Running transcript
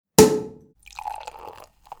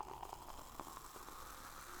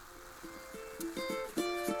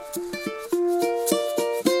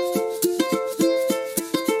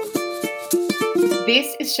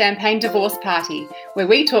This is Champagne Divorce Party, where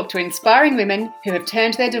we talk to inspiring women who have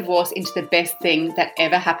turned their divorce into the best thing that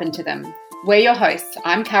ever happened to them. We're your hosts.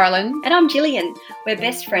 I'm Carolyn. And I'm Gillian. We're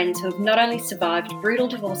best friends who have not only survived brutal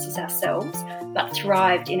divorces ourselves, but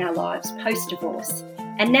thrived in our lives post-divorce.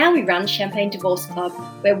 And now we run Champagne Divorce Club,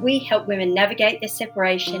 where we help women navigate their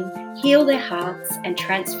separation, heal their hearts, and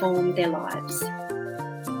transform their lives.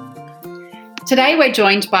 Today we're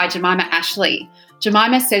joined by Jemima Ashley.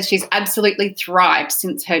 Jemima says she's absolutely thrived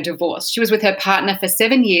since her divorce. She was with her partner for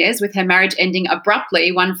 7 years, with her marriage ending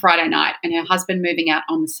abruptly one Friday night and her husband moving out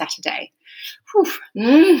on the Saturday.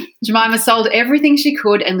 Jemima sold everything she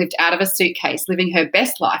could and lived out of a suitcase, living her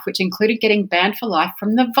best life, which included getting banned for life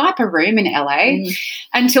from the Viper Room in LA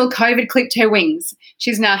until COVID clipped her wings.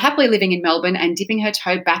 She's now happily living in Melbourne and dipping her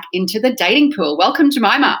toe back into the dating pool. Welcome,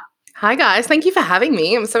 Jemima. Hi, guys. Thank you for having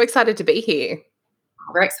me. I'm so excited to be here.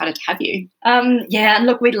 We're excited to have you. And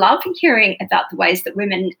look, we love hearing about the ways that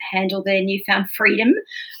women handle their newfound freedom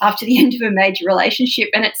after the end of a major relationship.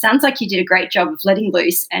 And it sounds like you did a great job of letting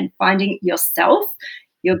loose and finding yourself,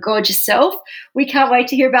 your gorgeous self. We can't wait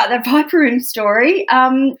to hear about that Viper Room story.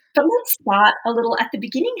 But let's start a little at the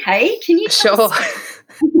beginning. Hey, can you tell us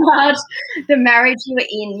about the marriage you were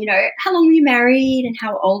in? You know, how long were you married and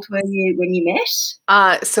how old were you when you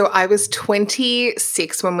met? So I was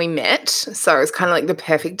 26 when we met. So it was kind of like the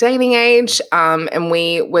perfect dating age. And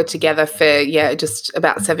we were together for, just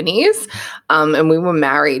about 7 years. And we were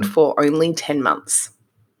married for only 10 months.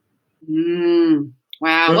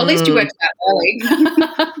 Wow. Well, at least you worked out early.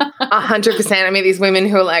 100%. I mean, these women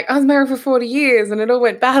who are like, I was married for 40 years and it all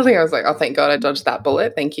went badly. I was like, oh, thank God I dodged that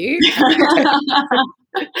bullet. Thank you.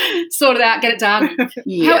 Sort it out, get it done.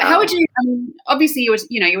 Yeah. How would you, obviously you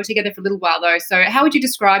were together for a little while though. So how would you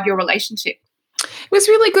describe your relationship? It was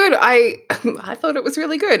really good. I thought it was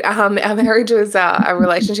really good. Our marriage was, our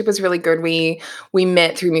relationship was really good. We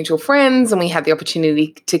met through mutual friends and we had the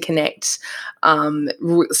opportunity to connect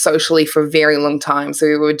socially for a very long time. So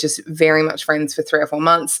we were just very much friends for 3 or 4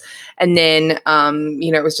 months. And then,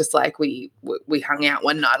 it was just like we hung out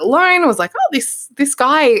one night alone. I was like, oh, this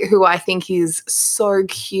guy who I think is so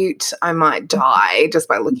cute, I might die just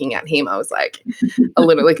by looking at him. I was like a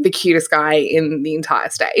little like the cutest guy in the entire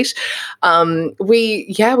state.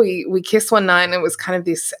 We kissed one night and it was kind of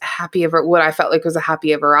this what I felt like was a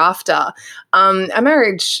happy ever after. Our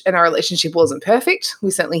marriage and our relationship wasn't perfect.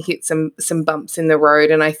 We certainly hit some bumps in the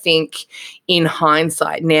road. And I think in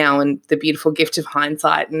hindsight now, and the beautiful gift of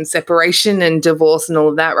hindsight and separation and divorce and all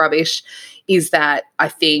of that rubbish, is that I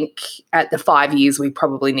think at the 5 years we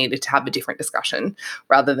probably needed to have a different discussion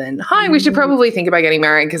rather than, hi, we should probably think about getting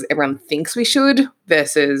married because everyone thinks we should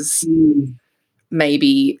versus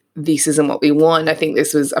maybe this isn't what we want. I think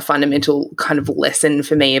this was a fundamental kind of lesson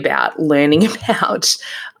for me about learning about,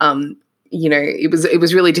 it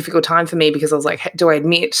was really difficult time for me because I was like, do I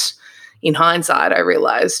admit in hindsight, I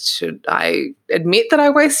realized, should I admit that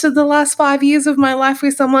I wasted the last 5 years of my life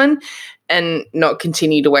with someone and not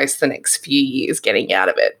continue to waste the next few years getting out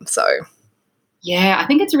of it? So yeah, I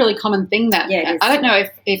think it's a really common thing that I don't know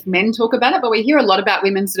if men talk about it, but we hear a lot about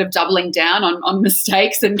women sort of doubling down on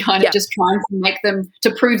mistakes and kind of just trying to make them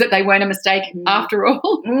to prove that they weren't a mistake after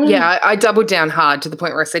all. Yeah, I doubled down hard to the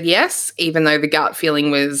point where I said yes, even though the gut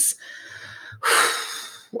feeling was,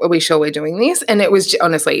 are we sure we're doing this? And it was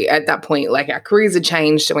honestly at that point, like our careers had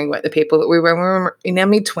changed and we weren't the people that we were in our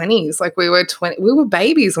mid-20s. Like we were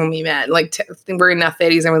babies when we met. Like we're in our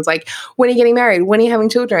 30s. Everyone's like, when are you getting married? When are you having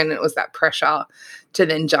children? And it was that pressure to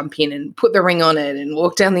then jump in and put the ring on it and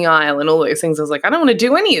walk down the aisle and all those things. I was like, I don't want to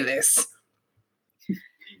do any of this.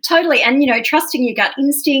 Totally. And, trusting your gut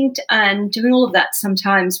instinct and doing all of that.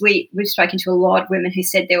 Sometimes we've spoken to a lot of women who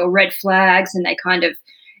said there were red flags and they kind of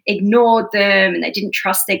ignored them and they didn't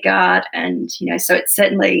trust their gut. And, so it's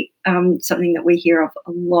certainly something that we hear of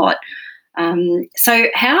a lot. So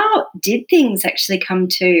how did things actually come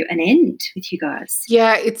to an end with you guys?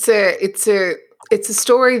 Yeah, it's a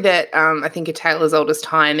story that I think a tale as old as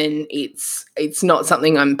time, and it's not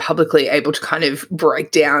something I'm publicly able to kind of break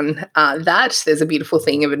down that. There's a beautiful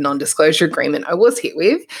thing of a non-disclosure agreement I was hit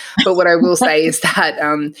with. But what I will say is that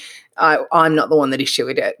I'm not the one that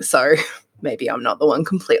issued it. So maybe I'm not the one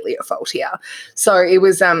completely at fault here. So it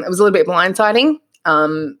was a little bit blindsiding.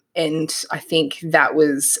 And I think that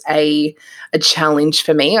was a challenge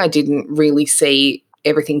for me. I didn't really see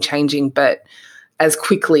everything changing, but as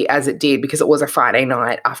quickly as it did, because it was a Friday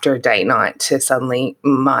night after a date night to suddenly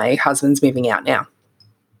my husband's moving out now.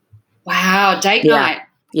 Wow, date night.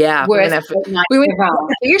 Yeah, Worst date night we went ever.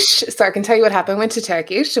 to Turkish, so I can tell you what happened. We went to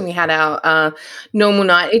Turkish and we had our normal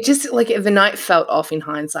night. It just like the night felt off in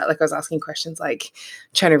hindsight. Like I was asking questions, like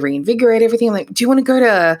trying to reinvigorate everything. I'm like, do you want to go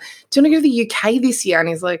to the UK this year? And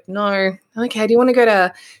he's like, no. Okay, do you want to go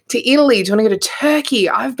to Italy? Do you want to go to Turkey?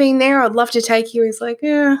 I've been there. I'd love to take you. He's like,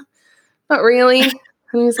 yeah, not really. And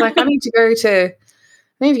he's like, I need to go to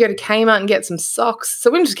Kmart and get some socks. So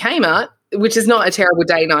we went to Kmart, which is not a terrible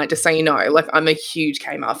day night, just so you know. Like, I'm a huge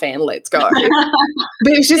Kmart fan. Let's go.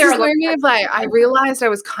 But it was just this moment of like, I realized I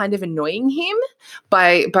was kind of annoying him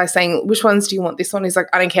by saying, which ones do you want? This one? He's like,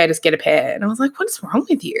 I don't care, just get a pair. And I was like, what's wrong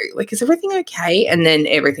with you? Like, is everything okay? And then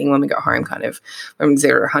everything when we got home kind of from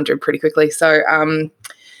 0 to 100 pretty quickly. So,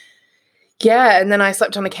 yeah. And then I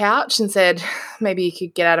slept on the couch and said, maybe you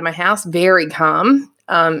could get out of my house. Very calm.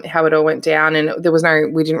 How it all went down, and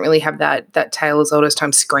we didn't really have that tale as old as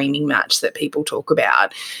time screaming match that people talk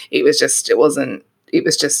about. It was just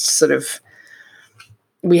sort of,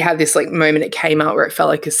 we had this like moment it came out where it felt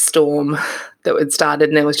like a storm that had started,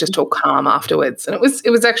 and then it was just all calm afterwards. And it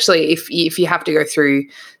was actually, if you have to go through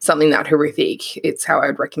something that horrific, it's how I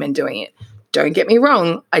would recommend doing it. Don't get me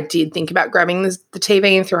wrong, I did think about grabbing the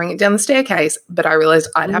TV and throwing it down the staircase, but I realized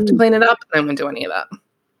I'd have to clean it up, and I wouldn't do any of that.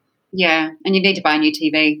 Yeah, and you need to buy a new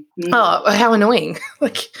TV. Oh, how annoying.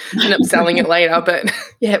 Like, end up selling it later, but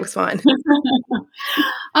yeah, it was fine.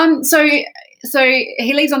 So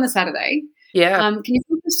he leaves on the Saturday. Yeah. Can you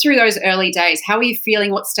talk us through those early days? How were you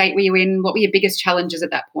feeling? What state were you in? What were your biggest challenges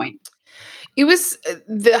at that point? It was,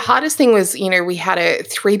 the hardest thing was, we had a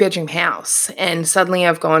 3-bedroom house, and suddenly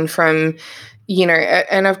I've gone from,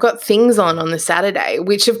 and I've got things on the Saturday,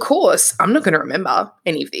 which of course I'm not going to remember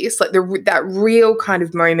any of this. Like that real kind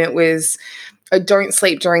of moment was, I don't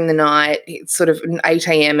sleep during the night. It's sort of 8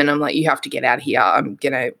 a.m. and I'm like, you have to get out of here. I'm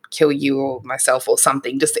going to kill you or myself or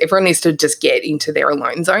something. Just everyone needs to just get into their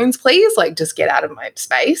alone zones, please. Like, just get out of my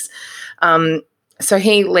space. So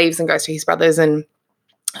he leaves and goes to his brother's, and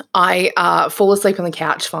I fall asleep on the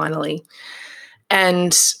couch finally.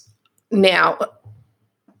 And now,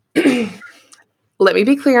 let me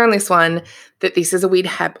be clear on this one, that this is a weird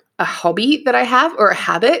a hobby that I have, or a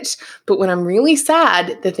habit. But when I'm really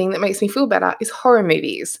sad, the thing that makes me feel better is horror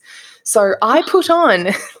movies. So I put on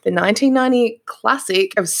the 1990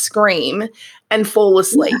 classic of Scream and fall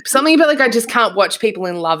asleep. Something about like, I just can't watch people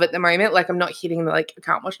in love at the moment. Like, I'm not hitting I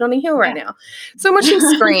can't watch Notting Hill right now. So I'm watching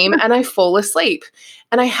Scream and I fall asleep.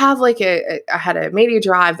 And I have like I had a media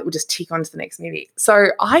drive that would just tick on to the next movie. So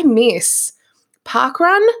I miss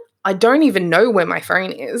Parkrun. I don't even know where my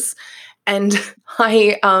phone is. And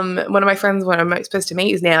one of my friends, when I'm supposed to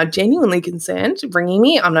meet, is now genuinely concerned, ringing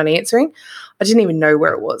me. I'm not answering. I didn't even know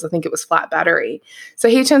where it was. I think it was flat battery. So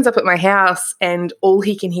he turns up at my house and all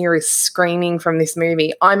he can hear is screaming from this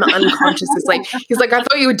movie. I'm unconscious asleep. He's like, I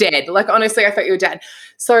thought you were dead. Like, honestly, I thought you were dead.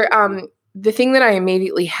 So the thing that I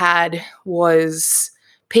immediately had was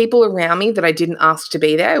people around me that I didn't ask to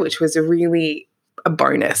be there, which was a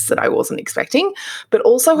bonus that I wasn't expecting. But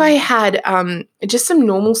also I had just some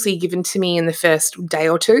normalcy given to me in the first day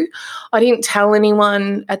or two. I didn't tell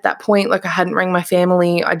anyone at that point. Like, I hadn't rang my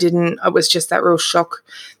family. It was just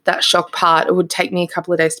that shock part. It would take me a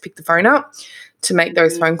couple of days to pick the phone up to make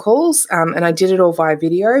those phone calls. And I did it all via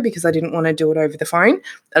video because I didn't want to do it over the phone.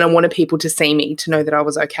 And I wanted people to see me, to know that I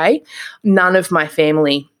was okay. None of my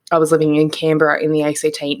family, I was living in Canberra in the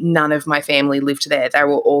ACT. None of my family lived there. They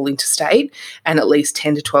were all interstate and at least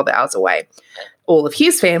 10 to 12 hours away. All of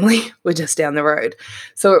his family were just down the road.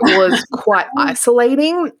 So it was quite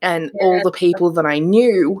isolating, and all the people that I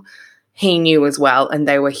knew, he knew as well, and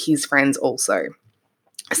they were his friends also.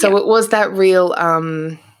 So it was that real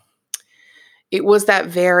I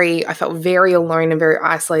felt very alone and very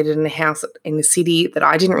isolated in a house in the city that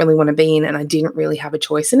I didn't really want to be in, and I didn't really have a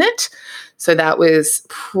choice in it. So that was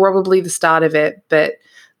probably the start of it. But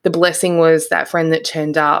the blessing was that friend that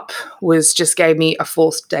turned up just gave me a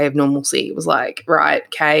forced day of normalcy. It was like, right,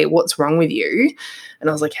 okay, what's wrong with you? And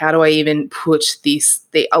I was like, how do I even put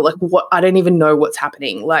what? I don't even know what's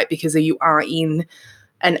happening. Like, because you are in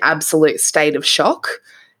an absolute state of shock.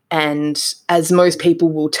 And as most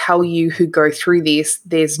people will tell you who go through this,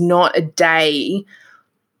 there's not a day,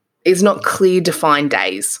 it's not clear defined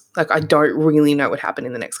days. Like, I don't really know what happened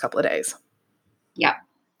in the next couple of days. Yeah.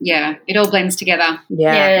 Yeah. It all blends together.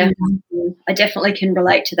 Yeah. I definitely can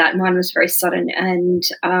relate to that. Mine was very sudden, and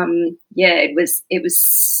it was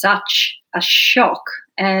such a shock,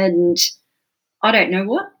 and I don't know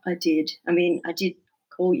what I did. I mean, I did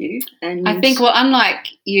call you, and I think, well, unlike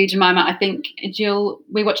you, Jemima, I think Jill,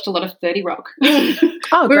 we watched a lot of 30 Rock.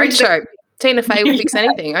 Oh, great show. Tina Fey will fix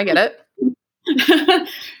anything. I get it.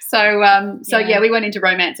 Yeah, we weren't into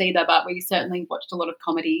romance either, but we certainly watched a lot of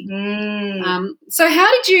comedy. So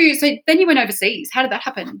then you went overseas. How did that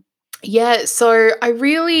happen? Yeah, so I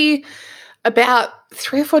really, about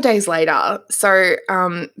 3 or 4 days later,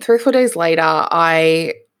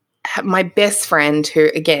 my best friend, who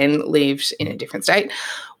again lived in a different state,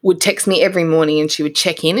 would text me every morning and she would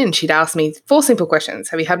check in and she'd ask me 4 simple questions.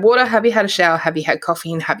 Have you had water? Have you had a shower? Have you had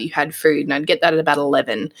coffee? And have you had food? And I'd get that at about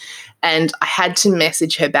 11. And I had to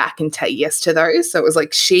message her back and say yes to those. So it was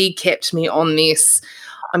like she kept me on this,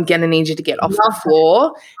 I'm going to need you to get off the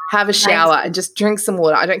floor, have a shower and just drink some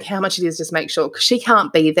water. I don't care how much it is, just make sure, because she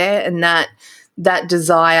can't be there. And that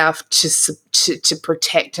desire to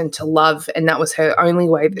protect and to love, and that was her only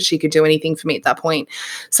way that she could do anything for me at that point.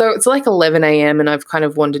 So it's like 11 a.m. and I've kind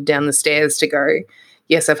of wandered down the stairs to go,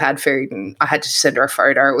 yes, I've had food, and I had to send her a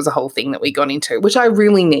photo. It was a whole thing that we got into, which I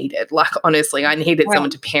really needed. Like, honestly, I needed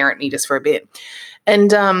someone to parent me just for a bit.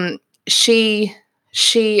 And I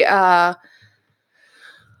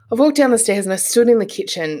walked down the stairs and I stood in the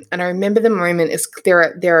kitchen, and I remember the moment is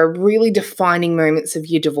there are really defining moments of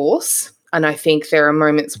your divorce. And I think there are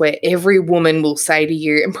moments where every woman will say to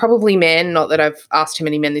you, and probably men, not that I've asked too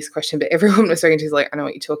many men this question, but every woman was speaking to is like, I know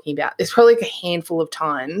what you're talking about. There's probably like a handful of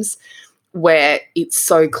times where it's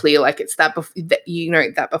so clear, like it's that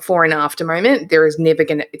before and after moment. It's never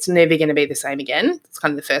gonna be the same again. It's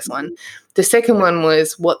kind of the first one. The second one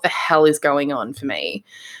was, what the hell is going on for me?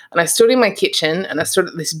 And I stood in my kitchen and I stood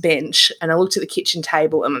at this bench and I looked at the kitchen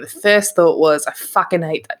table, and the first thought was, I fucking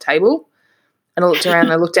hate that table. And I looked around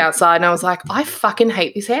and I looked outside and I was like, I fucking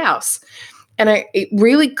hate this house. And it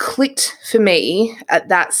really clicked for me at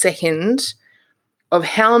that second of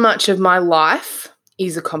how much of my life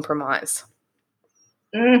is a compromise.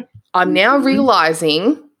 I'm now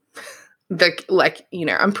realizing that, like,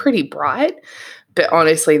 I'm pretty bright, but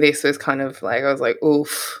honestly, this was kind of like, I was like,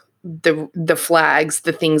 oof, the flags,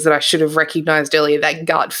 the things that I should have recognized earlier, that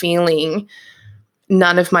gut feeling,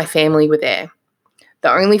 none of my family were there.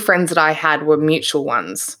 The only friends that I had were mutual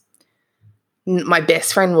ones. My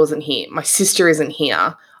best friend wasn't here. My sister isn't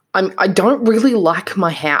here. I don't really like my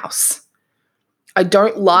house. I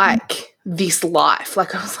don't like this life.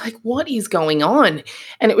 Like, I was like, what is going on?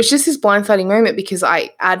 And it was just this blindsiding moment, because I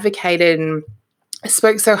advocated and I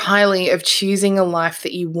spoke so highly of choosing a life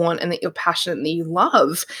that you want and that you're passionate and that you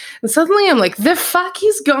love. And suddenly I'm like, the fuck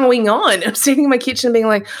is going on? I'm sitting in my kitchen being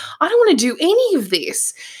like, I don't want to do any of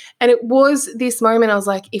this. And it was this moment I was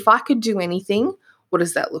like, if I could do anything, what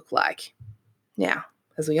does that look like? Now,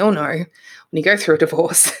 as we all know, when you go through a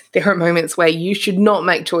divorce, there are moments where you should not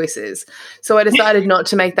make choices. So I decided not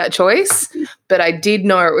to make that choice, but I did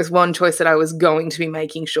know it was one choice that I was going to be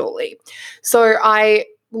making shortly. So I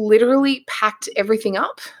literally packed everything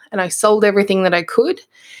up and I sold everything that I could.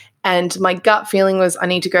 And my gut feeling was, I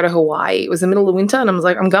need to go to Hawaii. It was the middle of winter and I was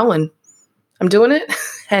like, I'm going. I'm doing it.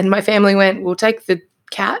 And my family went, we'll take the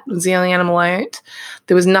cat. It was the only animal I owned.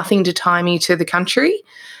 There was nothing to tie me to the country.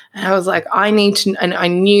 And I was like, I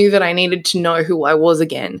knew that I needed to know who I was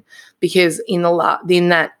again, because in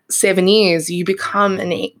that 7 years, you become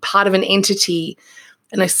part of an entity.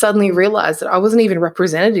 And I suddenly realized that I wasn't even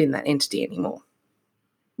represented in that entity anymore.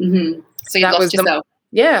 Mm-hmm. So you lost yourself.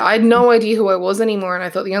 I had no idea who I was anymore. And I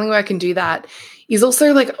thought the only way I can do that is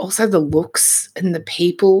also the looks and the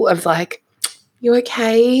people of like, you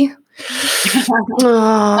okay?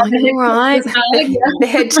 Oh, you're right. The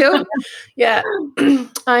head tilt. Yeah.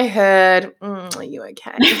 I heard, are you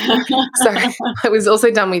okay? So I was also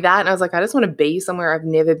done with that. And I was like, I just want to be somewhere I've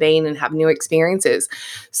never been and have new experiences.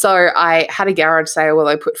 So I had a garage sale where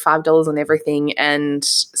I put $5 on everything and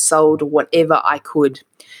sold whatever I could,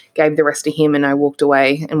 gave the rest to him, and I walked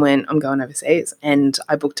away and went, I'm going overseas. And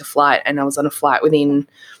I booked a flight, and I was on a flight within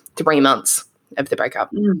 3 months of the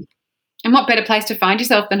breakup. And what better place to find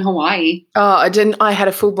yourself than Hawaii? Oh, I had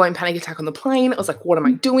a full-blown panic attack on the plane. I was like, what am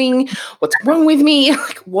I doing? What's wrong with me?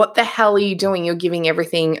 Like, what the hell are you doing? You're giving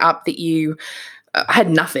everything up that you had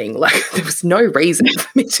nothing. Like, there was no reason for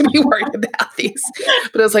me to be worried about this.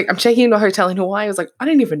 But I was like, I'm checking into a hotel in Hawaii. I was like, I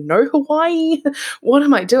don't even know Hawaii. What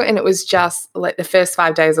am I doing? And it was just like the first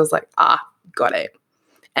 5 days, I was like, got it.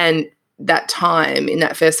 And that time, in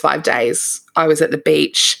that first 5 days, I was at the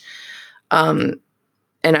beach,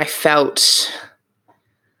 and I felt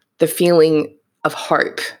the feeling of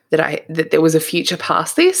hope that there was a future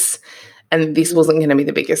past this, and this wasn't going to be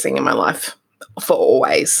the biggest thing in my life for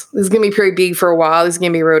always. This is going to be pretty big for a while. This is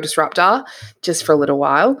going to be a real disruptor just for a little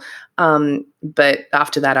while. But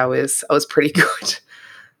after that, I was pretty good. It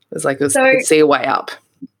was like I could see a way up.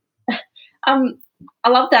 I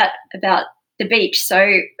love that about the beach.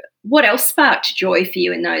 So what else sparked joy for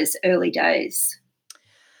you in those early days?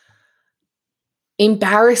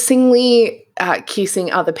 Embarrassingly,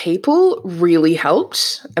 kissing other people really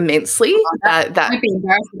helped immensely. I'd be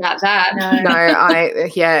embarrassed about that.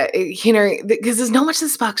 Because there's not much that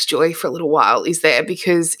sparks joy for a little while, is there?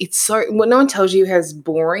 Because it's so, what no one tells you how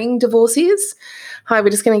boring divorce is. Hi,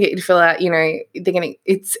 we're just going to get you to fill out,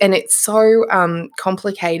 it's so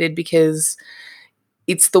complicated because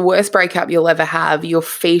it's the worst breakup you'll ever have. You're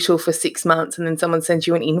fetal for 6 months and then someone sends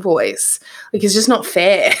you an invoice. Like, it's just not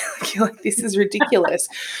fair. You're like, this is ridiculous.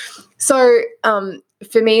 So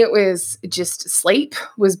for me, it was just sleep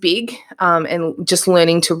was big, and just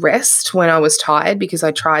learning to rest when I was tired because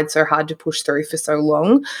I tried so hard to push through for so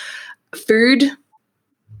long. Food,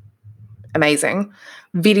 amazing.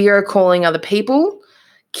 Video calling other people,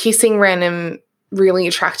 kissing random really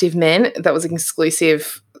attractive men. That was an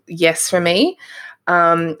exclusive yes for me.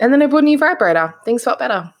 And then I bought a new vibrator. Things felt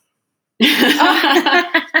better.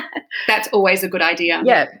 That's always a good idea.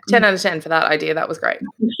 Yeah, 10 out of 10 for that idea. That was great.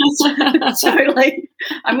 Totally.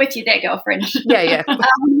 I'm with you there, girlfriend. Yeah.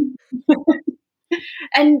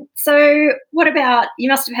 And so what about, you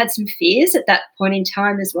must have had some fears at that point in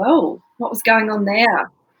time as well. What was going on there?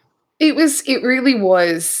 It really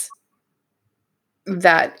was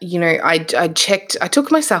that, I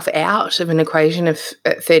took myself out of an equation of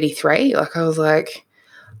at 33. Like, I was like,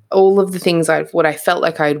 all of the things what I felt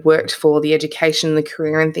like I'd worked for, the education, the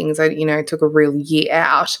career and things, I took a real year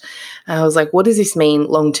out. And I was like, what does this mean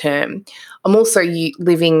long term? I'm also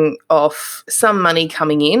living off some money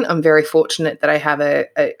coming in. I'm very fortunate that I have a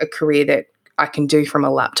career that I can do from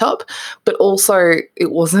a laptop, but also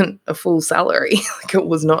it wasn't a full salary. Like, it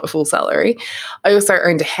was not a full salary. I also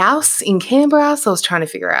owned a house in Canberra, so I was trying to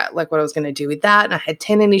figure out like what I was going to do with that. And I had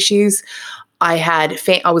tenant issues. I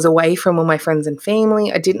was away from all my friends and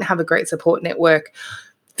family. I didn't have a great support network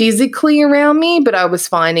physically around me, but I was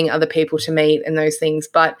finding other people to meet and those things.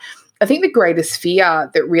 But I think the greatest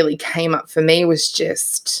fear that really came up for me was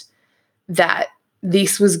just that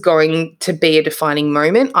this was going to be a defining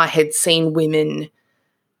moment. I had seen women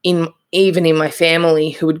even in my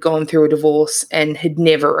family who had gone through a divorce and had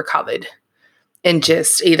never recovered, and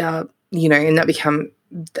just either, and that become,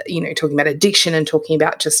 talking about addiction and talking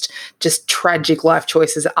about just tragic life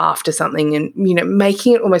choices after something, and,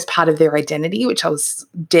 making it almost part of their identity, which I was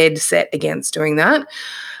dead set against doing that.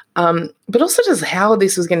 But also just how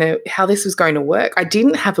this was going to work. I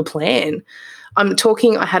didn't have a plan. I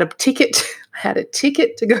had a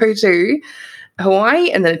ticket to go to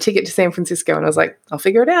Hawaii and then a ticket to San Francisco, and I was like, I'll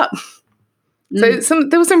figure it out. So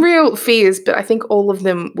there were some real fears, but I think all of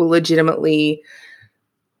them were legitimately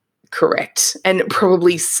correct, and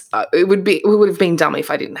probably it would have been dumb if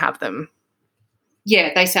I didn't have them.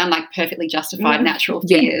 Yeah, they sound like perfectly justified natural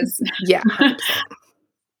fears. Yeah. 100%.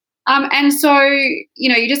 And so,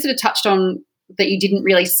 you just sort of touched on that you didn't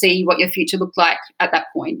really see what your future looked like at that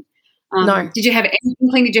point. No. Did you have any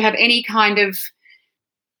inkling? Did you have any kind of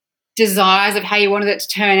desires of how you wanted it to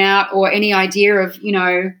turn out, or any idea of,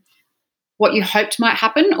 what you hoped might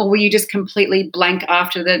happen, or were you just completely blank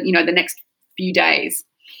after the next few days?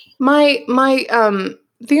 My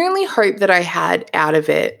the only hope that I had out of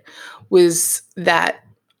it was that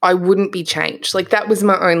I wouldn't be changed. Like, that was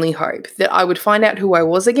my only hope, that I would find out who I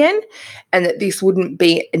was again, and that this wouldn't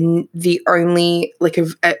be the only, like,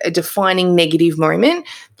 a defining negative moment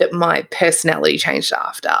that my personality changed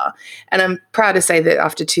after. And I'm proud to say that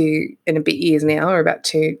after 2 and a bit years now, or about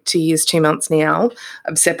 2 years, 2 months now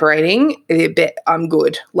of separating, I'm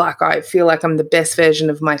good. Like, I feel like I'm the best version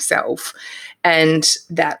of myself, and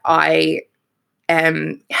that I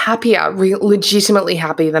am happier, legitimately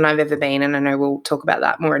happier than I've ever been. And I know we'll talk about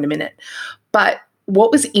that more in a minute. But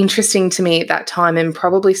what was interesting to me at that time, and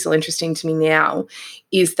probably still interesting to me now,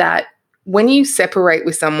 is that when you separate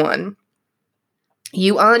with someone,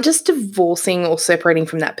 you aren't just divorcing or separating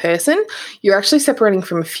from that person. You're actually separating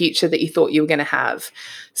from a future that you thought you were going to have.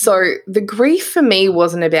 So the grief for me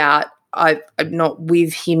wasn't about, I'm not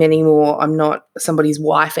with him anymore, I'm not somebody's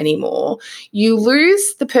wife anymore. You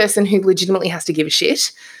lose the person who legitimately has to give a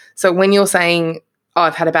shit. So when you're saying, oh,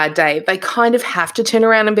 I've had a bad day, they kind of have to turn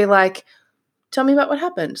around and be like, tell me about what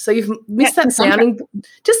happened. So you've missed that sounding,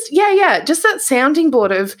 just that sounding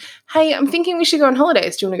board of, hey, I'm thinking we should go on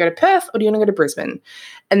holidays. Do you want to go to Perth or do you want to go to Brisbane?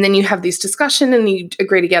 And then you have this discussion and you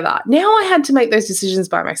agree together. Now I had to make those decisions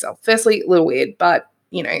by myself. Firstly, a little weird, but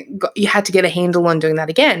you had to get a handle on doing that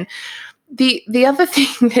again. The other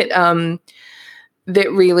thing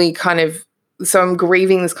that really kind of, so I'm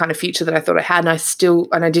grieving this kind of future that I thought I had,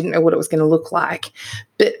 and I didn't know what it was going to look like.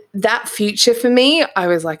 But that future for me, I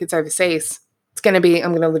was like, it's overseas. I'm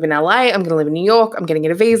going to live in LA, I'm going to live in New York, I'm going to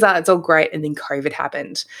get a visa, it's all great. And then COVID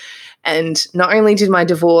happened. And not only did my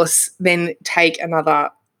divorce then take another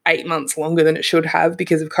 8 months longer than it should have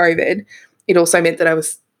because of COVID, it also meant that I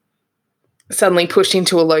was suddenly pushed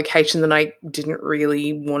into a location that I didn't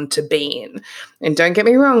really want to be in. And don't get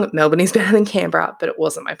me wrong, Melbourne is better than Canberra, but it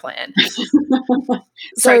wasn't my plan.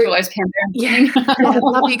 Sorry for those Canberra. Yeah, I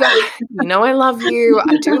love you guys. You know I love you.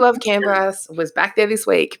 I do love Canberra. I was back there this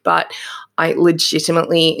week, but I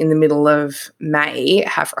legitimately, in the middle of May,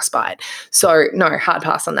 have frostbite. So no, hard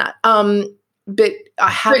pass on that. But I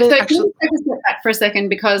haven't so actually. Can you take a step back for a second,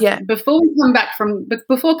 because before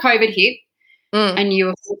COVID hit, and you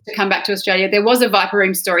were forced to come back to Australia, there was a Viper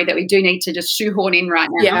Room story that we do need to just shoehorn in right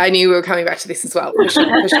now. Yeah, I knew we were coming back to this as well,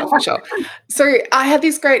 for sure. So I had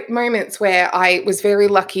these great moments where I was very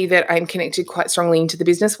lucky that I'm connected quite strongly into the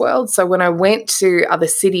business world. So when I went to other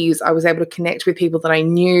cities, I was able to connect with people that I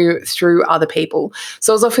knew through other people.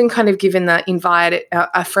 So I was often kind of given that invite,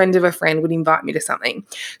 a friend of a friend would invite me to something.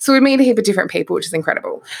 So we'd meet a heap of different people, which is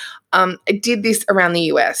incredible. I did this around the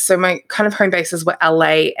US. So my kind of home bases were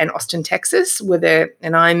LA and Austin, Texas,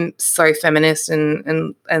 and I'm so feminist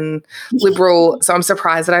and liberal. So I'm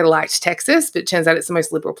surprised that I liked Texas, but it turns out it's the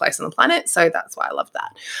most liberal place on the planet. So that's why I love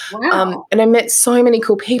that. Wow. And I met so many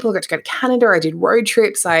cool people. I got to go to Canada. I did road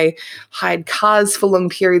trips. I hired cars for long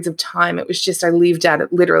periods of time. It was just, I lived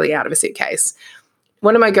literally out of a suitcase.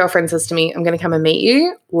 One of my girlfriends says to me, I'm going to come and meet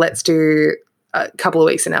you. Let's do a couple of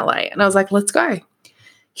weeks in LA. And I was like, let's go.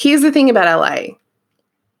 Here's the thing about LA.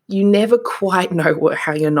 You never quite know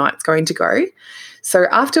how your night's going to go. So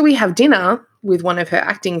after we have dinner with one of her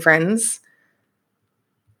acting friends,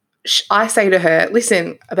 I say to her,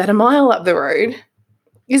 listen, about a mile up the road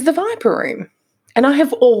is the Viper Room. And I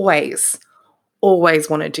have always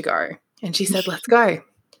wanted to go. And she said, let's go.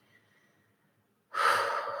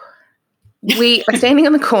 We are standing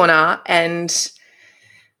on the corner and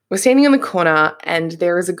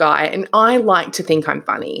there is a guy, and I like to think I'm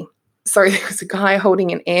funny. So there was a guy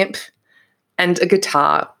holding an amp and a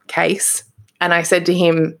guitar case. And I said to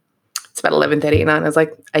him, it's about 11:30 at night, and I was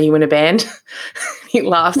like, are you in a band? He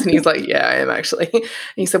laughs and he's like, yeah, I am actually. And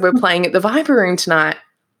he said, we're playing at the Viper Room tonight.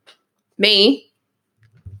 Me?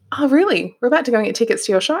 Oh, really? We're about to go and get tickets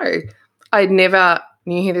to your show. I'd never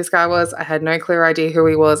knew who this guy was. I had no clear idea who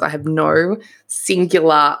he was. I have no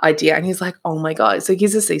singular idea. And he's like, oh my God. So he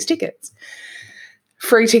gives us these tickets.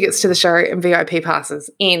 Free tickets to the show and VIP passes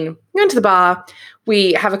in. We went to the bar.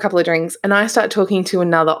 We have a couple of drinks and I start talking to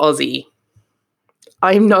another Aussie.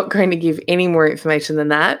 I'm not going to give any more information than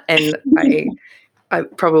that. And I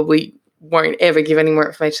probably won't ever give any more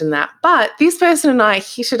information than that. But this person and I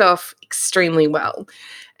hit it off extremely well.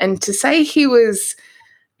 And to say he was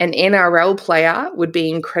an NRL player would be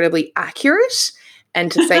incredibly accurate.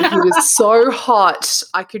 And to say he was so hot,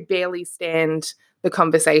 I could barely stand the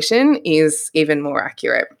conversation is even more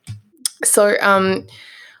accurate. So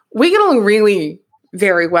we get along really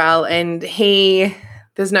very well. And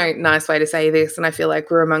there's no nice way to say this, and I feel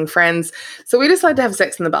like we're among friends. So we decided to have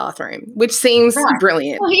sex in the bathroom, which seems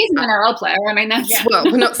brilliant. Well, he's an NRL player. I mean, that's... Well,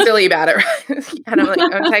 we're not silly about it, right? And I'm like,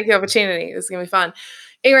 I'll take the opportunity. This is going to be fun.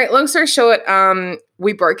 Anyway, long story short,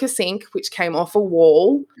 we broke a sink, which came off a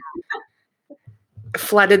wall,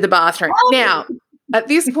 flooded the bathroom. Oh. Now, at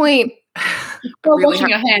this point... Well, washing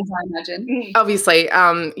your hands, I imagine. Obviously,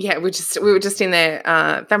 we were just in there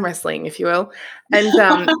thumb wrestling, if you will. And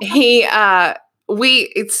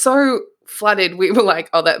it's so flooded, we were like,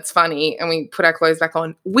 oh, that's funny. And we put our clothes back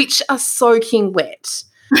on, which are soaking wet,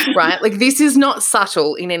 right? Like this is not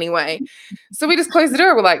subtle in any way. So we just closed the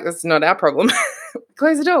door. We're like, that's not our problem.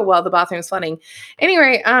 Close the door while the bathroom's flooding.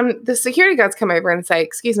 Anyway, the security guards come over and say,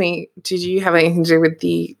 excuse me, did you have anything to do with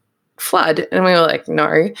the flood? And we were like,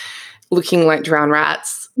 no. Looking like drowned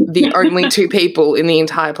rats, the only two people in the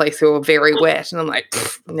entire place who were very wet. And I'm like,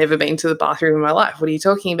 never been to the bathroom in my life. What are you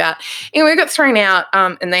talking about? Anyway, we got thrown out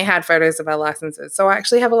and they had photos of our licenses. So I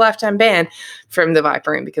actually have a lifetime ban from the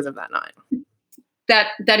Viper Room because of that night.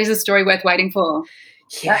 That is a story worth waiting for.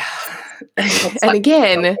 Yeah. And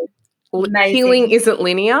again, amazing. Healing isn't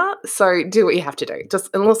linear, so do what you have to do.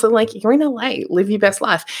 And also, like, you're in LA, live your best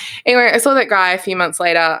life. Anyway, I saw that guy a few months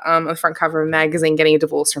later on the front cover of a magazine getting a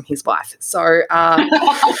divorce from his wife. So,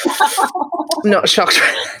 not shocked.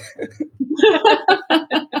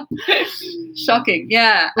 Shocking,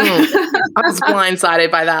 yeah. I was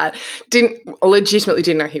blindsided by that. Legitimately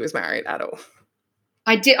didn't know he was married at all.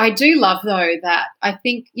 I do love, though, that I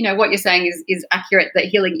think, what you're saying is accurate, that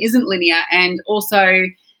healing isn't linear, and also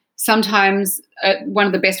sometimes one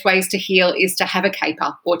of the best ways to heal is to have a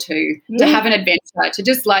caper or two, to have an adventure, to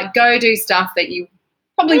just like go do stuff that you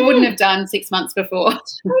probably wouldn't have done 6 months before.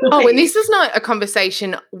 Oh, and this is not a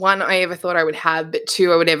conversation, one, I ever thought I would have, but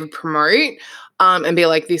two, I would ever promote and be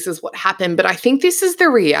like, this is what happened. But I think this is the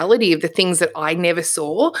reality of the things that I never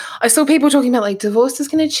saw. I saw people talking about like divorce is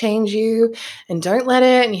going to change you and don't let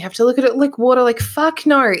it. And you have to look at it like water. Like, fuck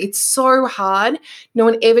no, it's so hard. No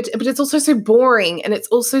one ever, but it's also so boring. And it's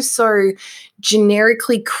also so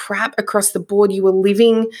generically crap across the board. You were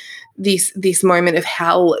living this moment of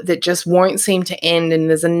hell that just won't seem to end. And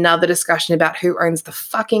there's another discussion about who owns the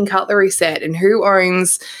fucking cutlery set and who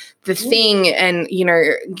owns the thing. And, you know,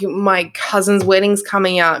 my cousin's wedding's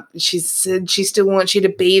coming up. She said she still wants you to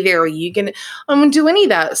be there. Are you going to, I won't do any of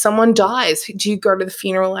that. Someone dies. Do you go to the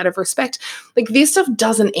funeral out of respect? Like, this stuff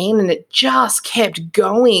doesn't end, and it just kept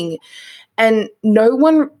going. And no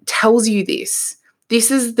one tells you this. This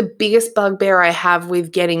is the biggest bugbear I have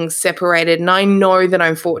with getting separated. And I know that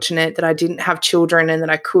I'm fortunate that I didn't have children and that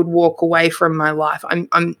I could walk away from my life.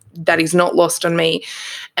 That is not lost on me.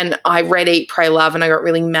 And I read Eat, Pray, Love, and I got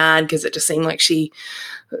really mad because it just seemed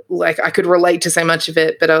like I could relate to so much of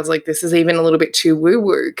it. But I was like, this is even a little bit too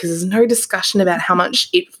woo-woo, because there's no discussion about how much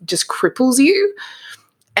it just cripples you.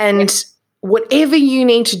 And whatever you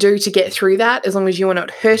need to do to get through that, as long as you are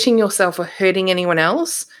not hurting yourself or hurting anyone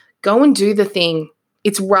else, go and do the thing.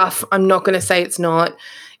 It's rough. I'm not going to say it's not.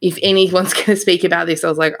 If anyone's going to speak about this, I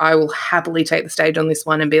was like, I will happily take the stage on this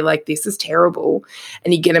one and be like, this is terrible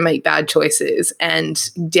and you're going to make bad choices. And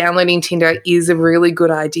downloading Tinder is a really good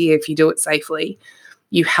idea if you do it safely.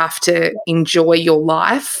 You have to enjoy your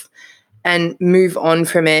life and move on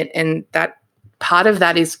from it. And that part of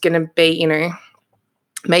that is going to be, you know,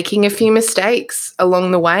 making a few mistakes along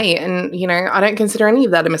the way. And, you know, I don't consider any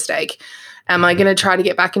of that a mistake. Am I going to try to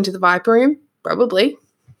get back into the Viper room? Probably.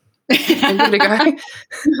 Give it a go. I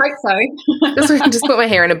hope so. just put my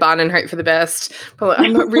hair in a bun and hope for the best. But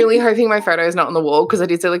I'm not really hoping my photo is not on the wall, because I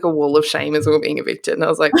did see like a wall of shame as we were being evicted, and I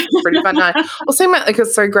was like, pretty fun night. Also, I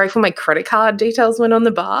was so grateful my credit card details went on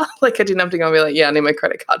the bar. Like, I didn't have to go and be like, yeah, I need my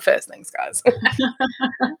credit card first. Thanks, guys.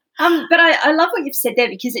 But I love what you've said there,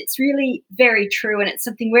 because it's really very true, and it's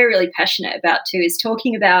something we're really passionate about too, is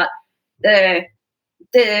talking about the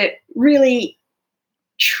really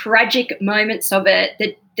tragic moments of it,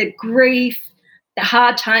 the grief, the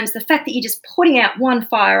hard times, the fact that you're just putting out one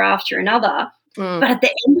fire after another. But at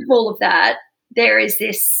the end of all of that, there is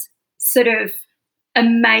this sort of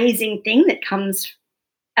amazing thing that comes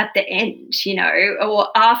at the end, you know, or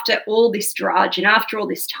after all this drudge and after all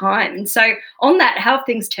this time. And so on that, how have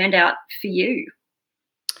things turned out for you?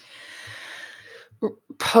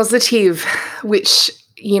 Positive, which,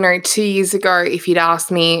 you know, 2 years ago, if you'd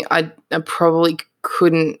asked me, I probably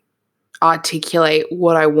couldn't articulate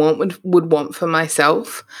what I would want for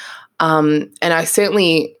myself. And I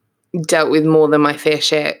certainly dealt with more than my fair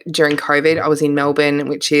share during COVID. I was in Melbourne,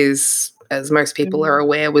 which is, as most people are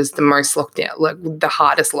aware, was the most lockdown, like the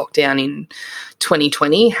hardest lockdown in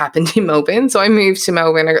 2020 happened in Melbourne. So I moved to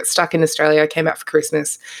Melbourne. I got stuck in Australia. I came back for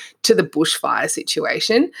Christmas to the bushfire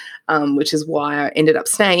situation, which is why I ended up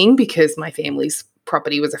staying, because my family's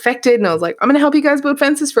property was affected. And I was like, I'm going to help you guys build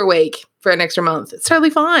fences for a week for an extra month. It's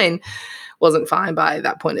totally fine. Wasn't fine by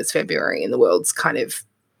that point. It's February and the world's kind of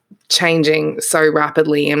changing so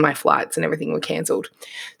rapidly, and my flights and everything were cancelled.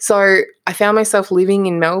 So I found myself living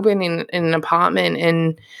in Melbourne in an apartment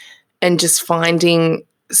and just finding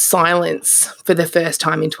silence for the first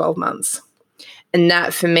time in 12 months. And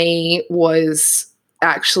that for me was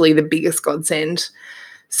actually the biggest godsend.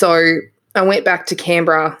 So I went back to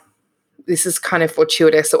Canberra. This is kind of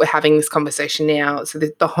fortuitous that we're having this conversation now. So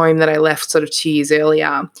the home that I left sort of 2 years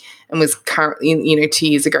earlier and was currently, you know, 2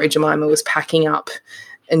 years ago, Jemima was packing up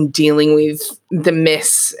and dealing with the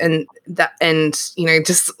mess and that, and, you know,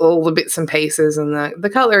 just all the bits and pieces and the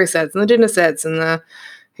cutlery sets and the dinner sets and the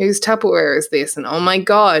whose Tupperware is this, and oh my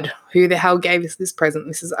God, who the hell gave us this present?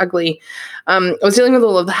 This is ugly. I was dealing with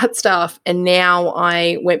all of that stuff, and now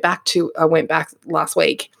I went back last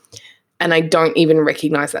week, and I don't even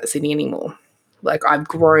recognize that city anymore. Like, I've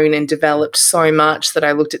grown and developed so much that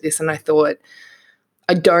I looked at this and I thought,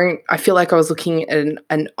 I feel like I was looking at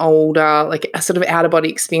an older, like a sort of out-of-body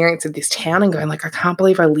experience of this town and going like, I can't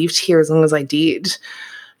believe I lived here as long as I did.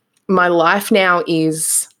 My life now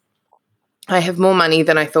is, I have more money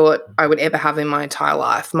than I thought I would ever have in my entire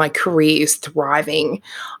life. My career is thriving.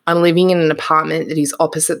 I'm living in an apartment that is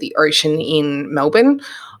opposite the ocean in Melbourne.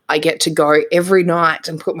 I get to go every night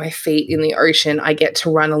and put my feet in the ocean. I get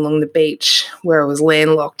to run along the beach where I was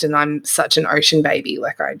landlocked, and I'm such an ocean baby.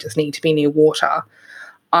 Like, I just need to be near water.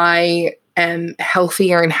 I am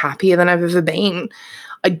healthier and happier than I've ever been.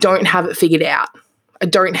 I don't have it figured out. I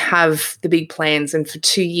don't have the big plans. And for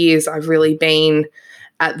 2 years, I've really been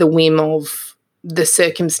at the whim of the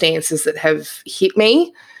circumstances that have hit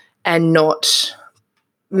me and not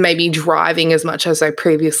maybe driving as much as I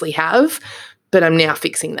previously have. But I'm now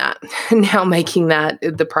fixing that, now making that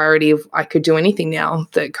the priority of I could do anything now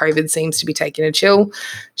that COVID seems to be taking a chill.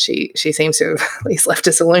 She seems to have at least left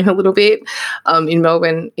us alone a little bit in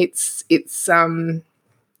Melbourne.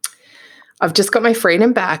 I've just got my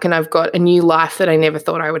freedom back and I've got a new life that I never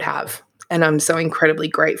thought I would have. And I'm so incredibly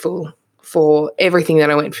grateful for everything that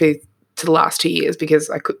I went through to the last 2 years, because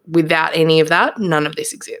without any of that, none of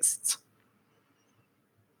this exists.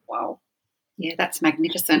 Wow. Yeah, that's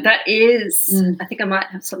magnificent. That is. I think I might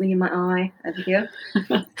have something in my eye over here.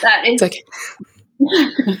 That is. It's okay.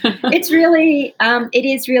 It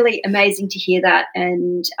is really amazing to hear that,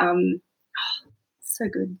 and so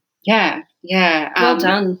good. Yeah. Well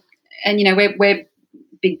done. And we're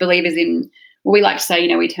big believers in. Well, we like to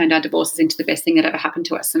say, we turned our divorces into the best thing that ever happened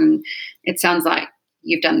to us, and it sounds like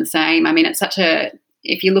you've done the same. I mean,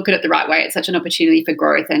 if you look at it the right way, it's such an opportunity for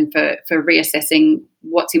growth and for reassessing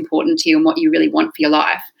what's important to you and what you really want for your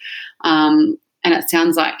life. And it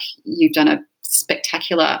sounds like you've done a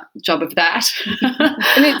spectacular job of that.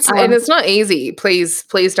 And it's not easy. Please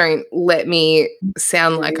don't let me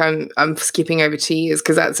sound like I'm skipping over tears,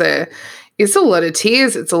 because it's a lot of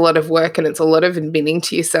tears, it's a lot of work, and it's a lot of admitting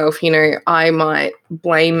to yourself, I might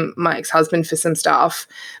blame my ex-husband for some stuff,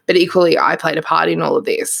 but equally I played a part in all of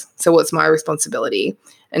this. So what's my responsibility?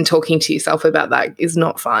 And talking to yourself about that is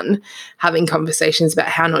not fun. Having conversations about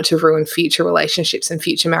how not to ruin future relationships and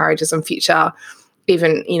future marriages and future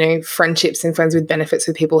even, friendships and friends with benefits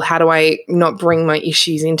with people. How do I not bring my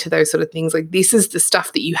issues into those sort of things? Like, this is the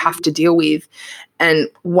stuff that you have to deal with. And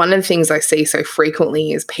one of the things I see so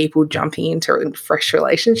frequently is people jumping into fresh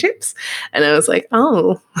relationships. And I was like,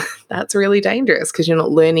 oh, that's really dangerous, because you're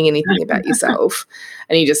not learning anything about yourself,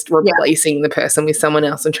 and you're just replacing the person with someone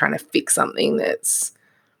else and trying to fix something that's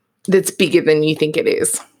bigger than you think it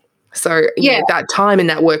is. So that time and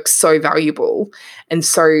that work's so valuable and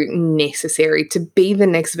so necessary to be the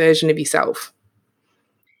next version of yourself.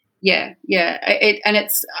 Yeah.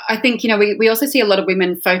 I think, we also see a lot of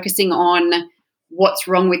women focusing on what's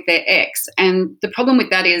wrong with their ex. And the problem with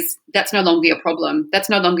that is that's no longer your problem. That's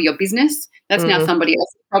no longer your business. That's now somebody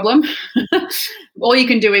else's problem. All you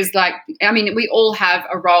can do is we all have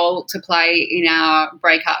a role to play in our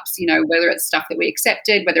breakups, whether it's stuff that we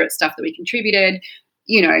accepted, whether it's stuff that we contributed.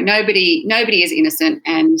 Nobody is innocent,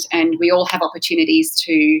 and we all have opportunities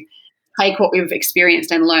to take what we've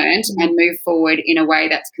experienced and learned and move forward in a way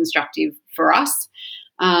that's constructive for us.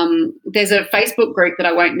 There's a Facebook group that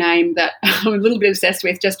I won't name that I'm a little bit obsessed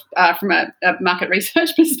with, just from a market research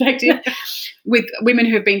perspective, with women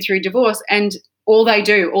who have been through divorce, and all they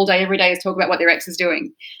do all day, every day, is talk about what their ex is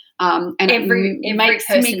doing. And it makes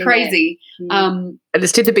me crazy. I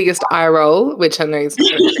just did the biggest eye roll, which I know is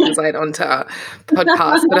going to translate onto a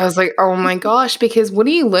podcast, but I was like, oh my gosh, because what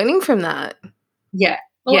are you learning from that? Yeah.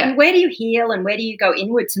 Well, and where do you heal, and where do you go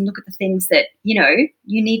inwards and look at the things that, you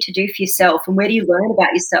need to do for yourself, and where do you learn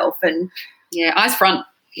about yourself? And eyes front.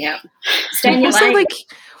 Yeah. Stay in your also, lane.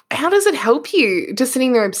 How does it help you just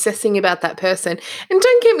sitting there obsessing about that person? And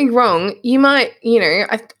don't get me wrong, you might,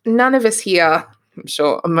 none of us here, I'm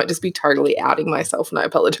sure I might just be totally outing myself, and I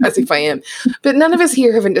apologize if I am, but none of us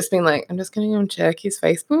here haven't just been like, I'm just going to go and check his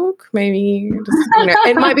Facebook. Maybe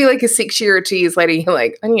it might be like a 6 year or 2 years later, you're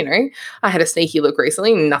like, I had a sneaky look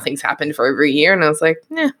recently and nothing's happened for over a year. And I was like,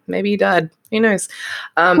 maybe he died. Who knows?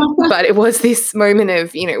 But it was this moment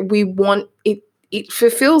of, we want it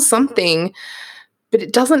fulfills something, but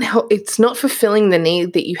it doesn't help. It's not fulfilling the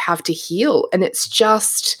need that you have to heal. And it's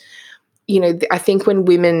just, I think when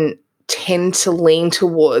women tend to lean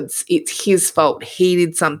towards it's his fault, he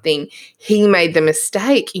did something, he made the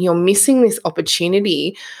mistake, you're missing this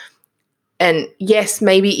opportunity. And yes,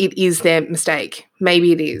 maybe it is their mistake,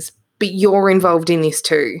 maybe it is, but you're involved in this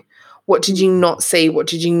too. What did you not see? What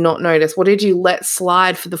did you not notice? What did you let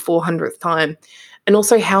slide for the 400th time? And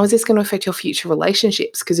also, how is this going to affect your future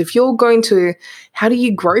relationships? Because if you're going to, how do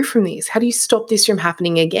you grow from this? How do you stop this from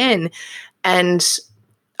happening again? And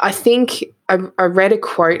I think I read a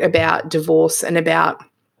quote about divorce and about,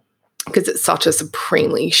 because it's such a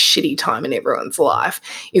supremely shitty time in everyone's life,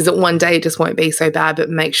 is that one day it just won't be so bad, but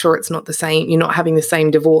make sure it's not the same. You're not having the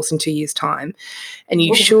same divorce in 2 years' time. And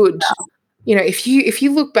you should, if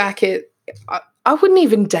you look back at, I wouldn't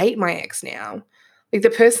even date my ex now. Like, the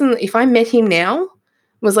person, if I met him now,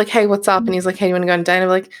 was like, hey, what's up? And he's like, hey, you want to go on a date? I'm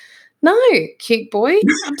like, no, cute boy,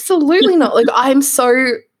 absolutely not. Like, I'm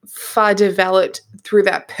so far developed through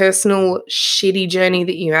that personal shitty journey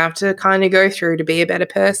that you have to kind of go through to be a better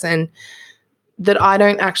person that I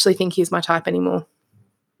don't actually think he's my type anymore.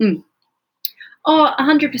 Oh,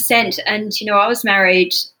 100%. And, I was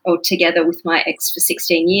married or together with my ex for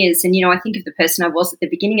 16 years. And, I think of the person I was at the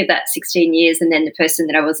beginning of that 16 years and then the person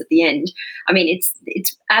that I was at the end. I mean,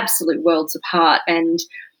 it's absolute worlds apart. And,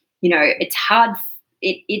 it's hard.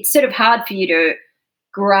 It's sort of hard for you to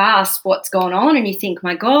grasp what's going on, and you think,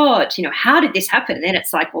 my God, how did this happen? And then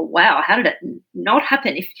it's like, well, wow, how did it not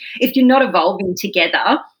happen? If you're not evolving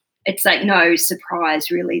together, it's like no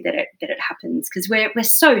surprise really that it happens, because we're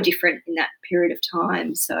so different in that period of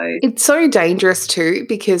time. So it's so dangerous too,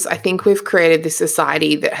 because I think we've created this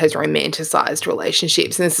society that has romanticized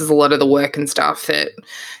relationships, and this is a lot of the work and stuff that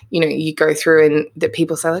you go through, and that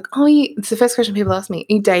people say like, oh, it's the first question people ask me,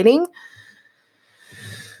 are you dating?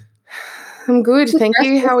 I'm good, thank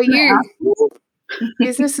you. How are you?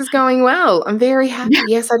 Business is going well. I'm very happy.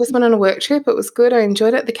 Yes, I just went on a work trip. It was good. I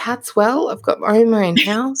enjoyed it. The cat's well. I've got my own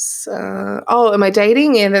house. Am I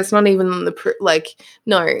dating? Yeah, that's not even on the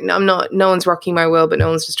no, I'm not. No one's rocking my world, but no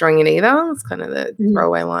one's destroying it either. It's kind of the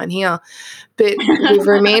throwaway line here. But we've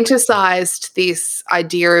romanticized this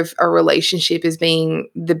idea of a relationship as being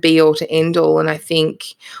the be-all to end-all, and I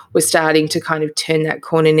think we're starting to kind of turn that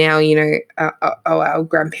corner now. Our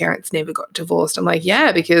grandparents never got divorced. I'm like,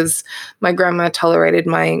 yeah, because my grandma tolerated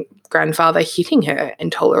my grandfather hitting her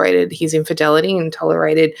and tolerated his infidelity and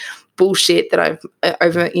tolerated bullshit that I've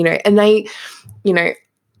over, and they,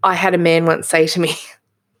 I had a man once say to me,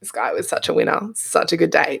 this guy was such a winner, such a good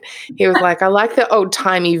date. He was like, I like the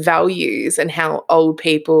old-timey values and how old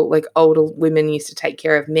people, like older women, used to take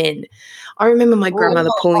care of men. I remember my grandmother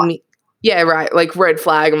pulling me. Yeah, right. Like red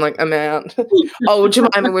flag. I'm like, I'm out. Old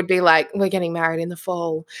Jemima would be like, we're getting married in the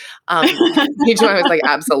fall. New Jemima was like,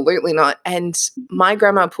 absolutely not. And my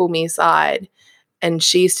grandma pulled me aside, and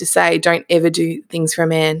she used to say, don't ever do things for a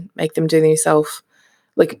man. Make them do them yourself.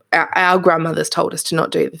 Like our grandmothers told us to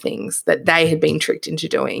not do the things that they had been tricked into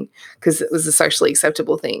doing because it was a socially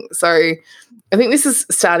acceptable thing. So I think this is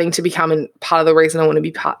starting to become, and part of the reason I want to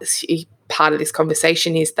be part of this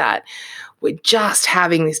conversation is that we're just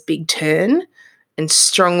having this big turn, and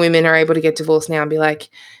strong women are able to get divorced now and be like,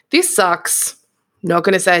 this sucks. Not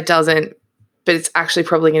going to say it doesn't, but it's actually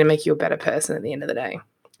probably going to make you a better person at the end of the day.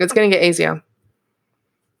 It's going to get easier.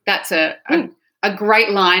 That's a great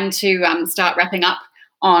line to start wrapping up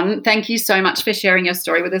on. Thank you so much for sharing your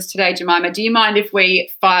story with us today, Jemima. Do you mind if we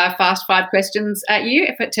fire fast 5 questions at you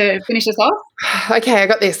to finish us off? Okay, I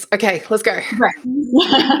got this. Okay, let's go. Right.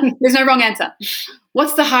 There's no wrong answer.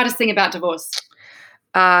 What's the hardest thing about divorce?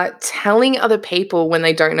 Telling other people when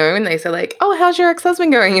they don't know, and they say like, oh, how's your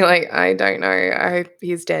ex-husband going? You're like, I don't know.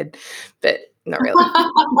 He's dead. But not really.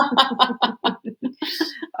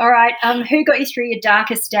 All right. Who got you through your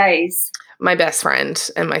darkest days? My best friend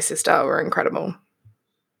and my sister were incredible.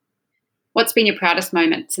 What's been your proudest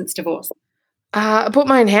moment since divorce? I bought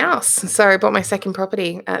my own house. So I bought my second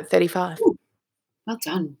property at 35. Ooh, well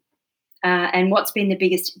done. And what's been the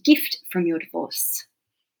biggest gift from your divorce?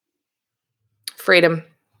 Freedom.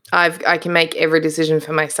 I can make every decision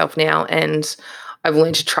for myself now, and I've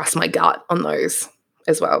learned to trust my gut on those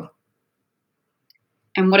as well.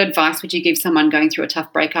 And what advice would you give someone going through a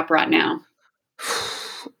tough breakup right now?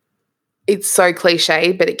 It's so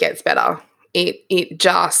cliche, but it gets better. It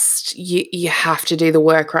just, you have to do the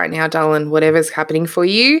work right now, darling, whatever's happening for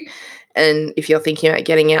you. And if you're thinking about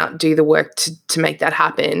getting out, do the work to make that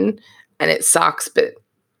happen. And it sucks, but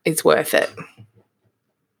it's worth it.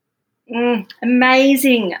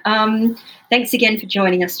 Amazing. Thanks again for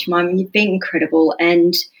joining us, Jemima. You've been incredible.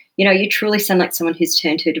 And, you truly sound like someone who's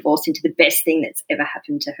turned her divorce into the best thing that's ever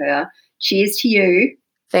happened to her. Cheers to you.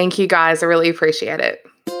 Thank you, guys. I really appreciate it.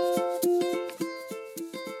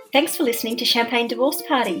 Thanks for listening to Champagne Divorce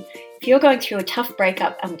Party. If you're going through a tough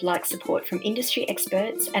breakup and would like support from industry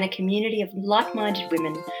experts and a community of like-minded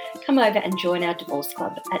women, come over and join our divorce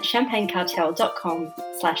club at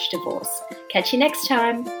champagnecartel.com/divorce. Catch you next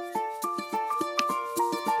time.